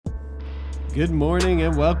Good morning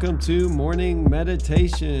and welcome to Morning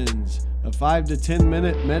Meditations, a 5 to 10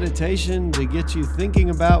 minute meditation to get you thinking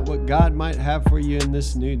about what God might have for you in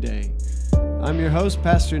this new day. I'm your host,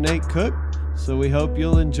 Pastor Nate Cook, so we hope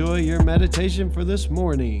you'll enjoy your meditation for this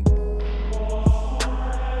morning.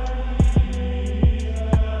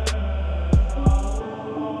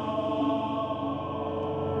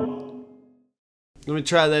 Let me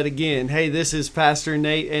try that again. Hey, this is Pastor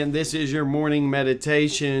Nate, and this is your morning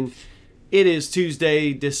meditation. It is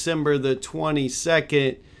Tuesday, December the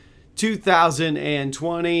 22nd,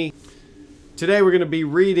 2020. Today we're going to be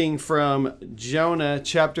reading from Jonah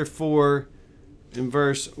chapter 4 and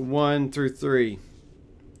verse 1 through 3.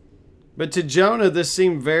 But to Jonah this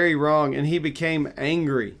seemed very wrong, and he became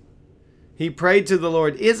angry. He prayed to the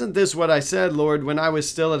Lord, "Isn't this what I said, Lord, when I was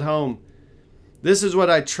still at home? This is what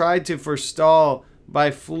I tried to forestall by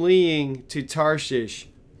fleeing to Tarshish.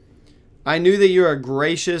 I knew that you are a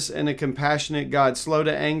gracious and a compassionate God, slow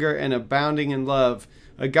to anger and abounding in love,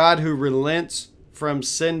 a God who relents from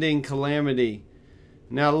sending calamity.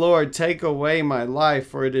 Now, Lord, take away my life,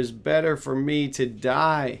 for it is better for me to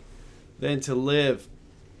die than to live."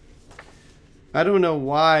 I don't know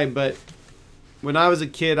why, but when I was a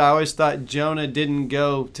kid, I always thought Jonah didn't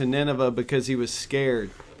go to Nineveh because he was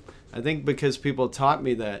scared. I think because people taught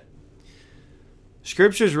me that.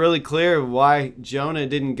 Scripture's really clear of why Jonah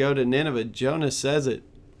didn't go to Nineveh. Jonah says it.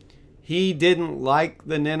 He didn't like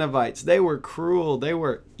the Ninevites. They were cruel. They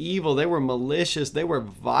were evil. They were malicious. They were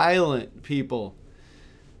violent people.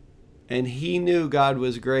 And he knew God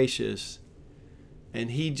was gracious.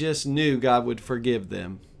 And he just knew God would forgive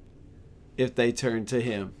them if they turned to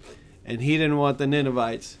him. And he didn't want the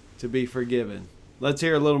Ninevites to be forgiven. Let's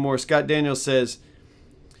hear a little more. Scott Daniels says,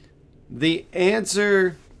 the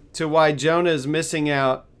answer to why Jonah is missing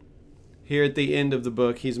out here at the end of the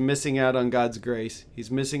book, he's missing out on God's grace.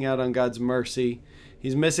 He's missing out on God's mercy.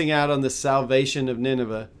 He's missing out on the salvation of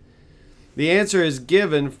Nineveh. The answer is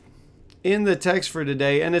given in the text for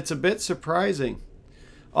today, and it's a bit surprising.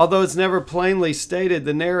 Although it's never plainly stated,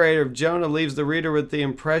 the narrator of Jonah leaves the reader with the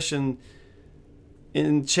impression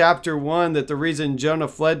in chapter 1 that the reason Jonah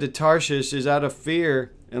fled to Tarshish is out of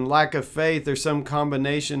fear and lack of faith, or some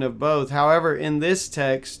combination of both. However, in this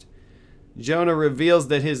text, Jonah reveals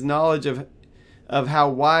that his knowledge of how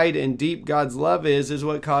wide and deep God's love is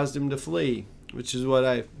what caused him to flee, which is what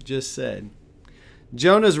I just said.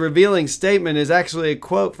 Jonah's revealing statement is actually a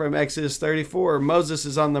quote from Exodus 34. Moses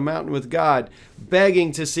is on the mountain with God,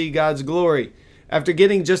 begging to see God's glory. After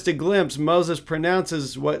getting just a glimpse, Moses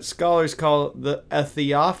pronounces what scholars call a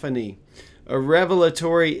theophany, a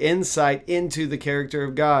revelatory insight into the character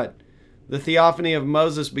of God. The theophany of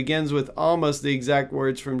Moses begins with almost the exact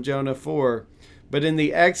words from Jonah 4, but in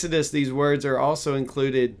the Exodus these words are also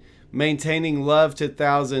included: maintaining love to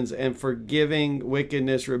thousands and forgiving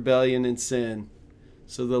wickedness, rebellion, and sin.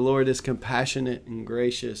 So the Lord is compassionate and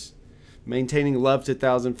gracious, maintaining love to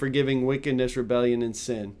thousands, forgiving wickedness, rebellion, and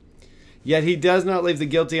sin. Yet he does not leave the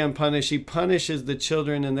guilty unpunished. He punishes the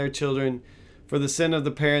children and their children for the sin of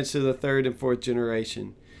the parents to the third and fourth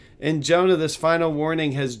generation. In Jonah, this final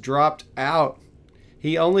warning has dropped out.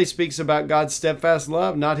 He only speaks about God's steadfast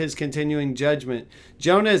love, not his continuing judgment.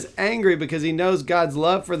 Jonah is angry because he knows God's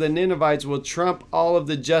love for the Ninevites will trump all of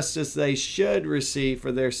the justice they should receive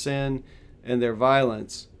for their sin and their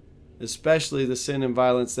violence, especially the sin and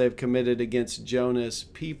violence they've committed against Jonah's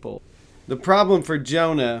people. The problem for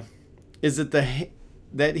Jonah is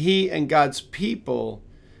that he and God's people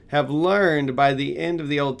have learned by the end of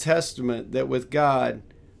the Old Testament that with God,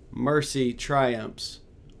 mercy triumphs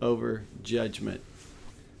over judgment.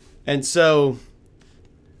 And so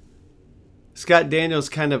Scott Daniels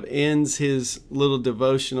kind of ends his little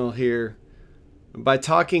devotional here by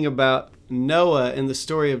talking about Noah and the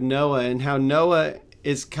story of Noah, and how Noah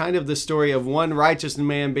is kind of the story of one righteous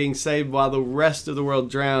man being saved while the rest of the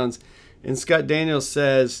world drowns. And Scott Daniels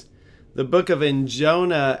says the book of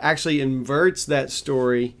Jonah actually inverts that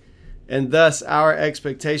story, and thus our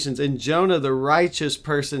expectations. In Jonah, the righteous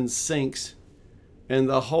person sinks, and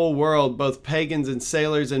the whole world, both pagans and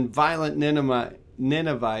sailors and violent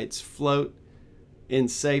Ninevites, float in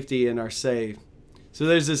safety and are saved. So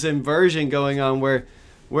there's this inversion going on where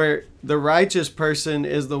the righteous person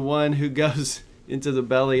is the one who goes into the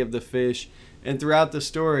belly of the fish. And throughout the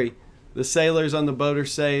story, the sailors on the boat are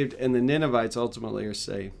saved, and the Ninevites ultimately are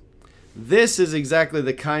saved. This is exactly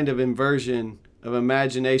the kind of inversion of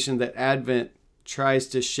imagination that Advent tries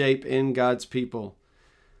to shape in God's people.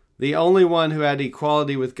 The only one who had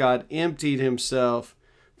equality with God emptied himself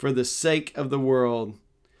for the sake of the world.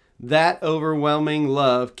 That overwhelming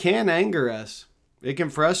love can anger us. It can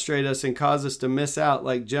frustrate us and cause us to miss out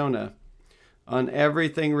like Jonah. on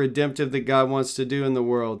everything redemptive that God wants to do in the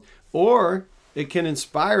world. Or it can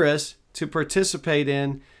inspire us to participate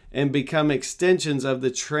in and become extensions of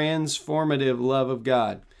the transformative love of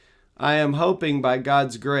God. I am hoping by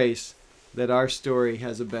God's grace that our story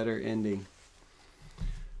has a better ending.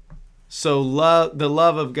 So the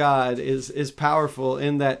love of God is powerful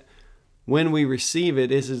in that when we receive it,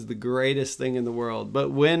 this is the greatest thing in the world.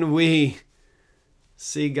 But when we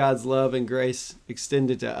see God's love and grace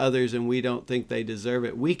extended to others and we don't think they deserve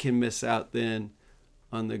it, we can miss out then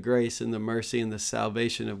on the grace and the mercy and the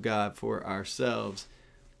salvation of God for ourselves,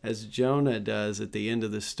 as Jonah does at the end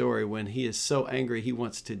of the story when he is so angry he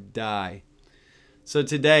wants to die. So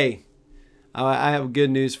today, I have good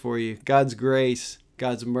news for you. God's grace,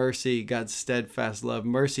 God's mercy, God's steadfast love,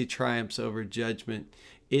 mercy triumphs over judgment.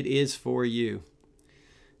 It is for you.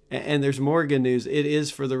 And there's more good news. It is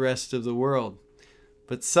for the rest of the world.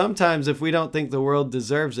 But sometimes if we don't think the world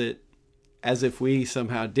deserves it, as if we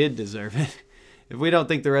somehow did deserve it, if we don't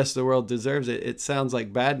think the rest of the world deserves it, it sounds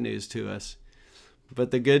like bad news to us.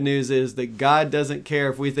 But the good news is that God doesn't care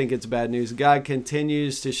if we think it's bad news. God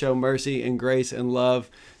continues to show mercy and grace and love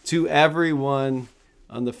to everyone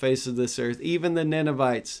on the face of this earth, even the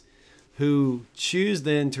Ninevites, who choose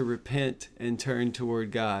then to repent and turn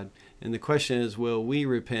toward God. And the question is, will we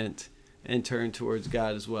repent and turn towards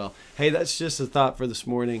God as well? Hey, that's just a thought for this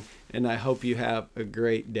morning, and I hope you have a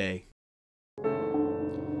great day.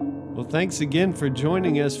 Well, thanks again for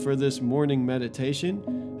joining us for this morning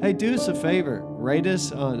meditation. Hey, do us a favor, rate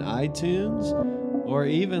us on iTunes, or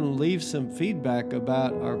even leave some feedback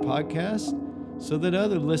about our podcast so that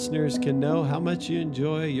other listeners can know how much you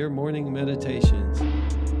enjoy your morning meditations.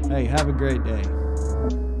 Hey, have a great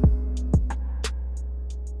day.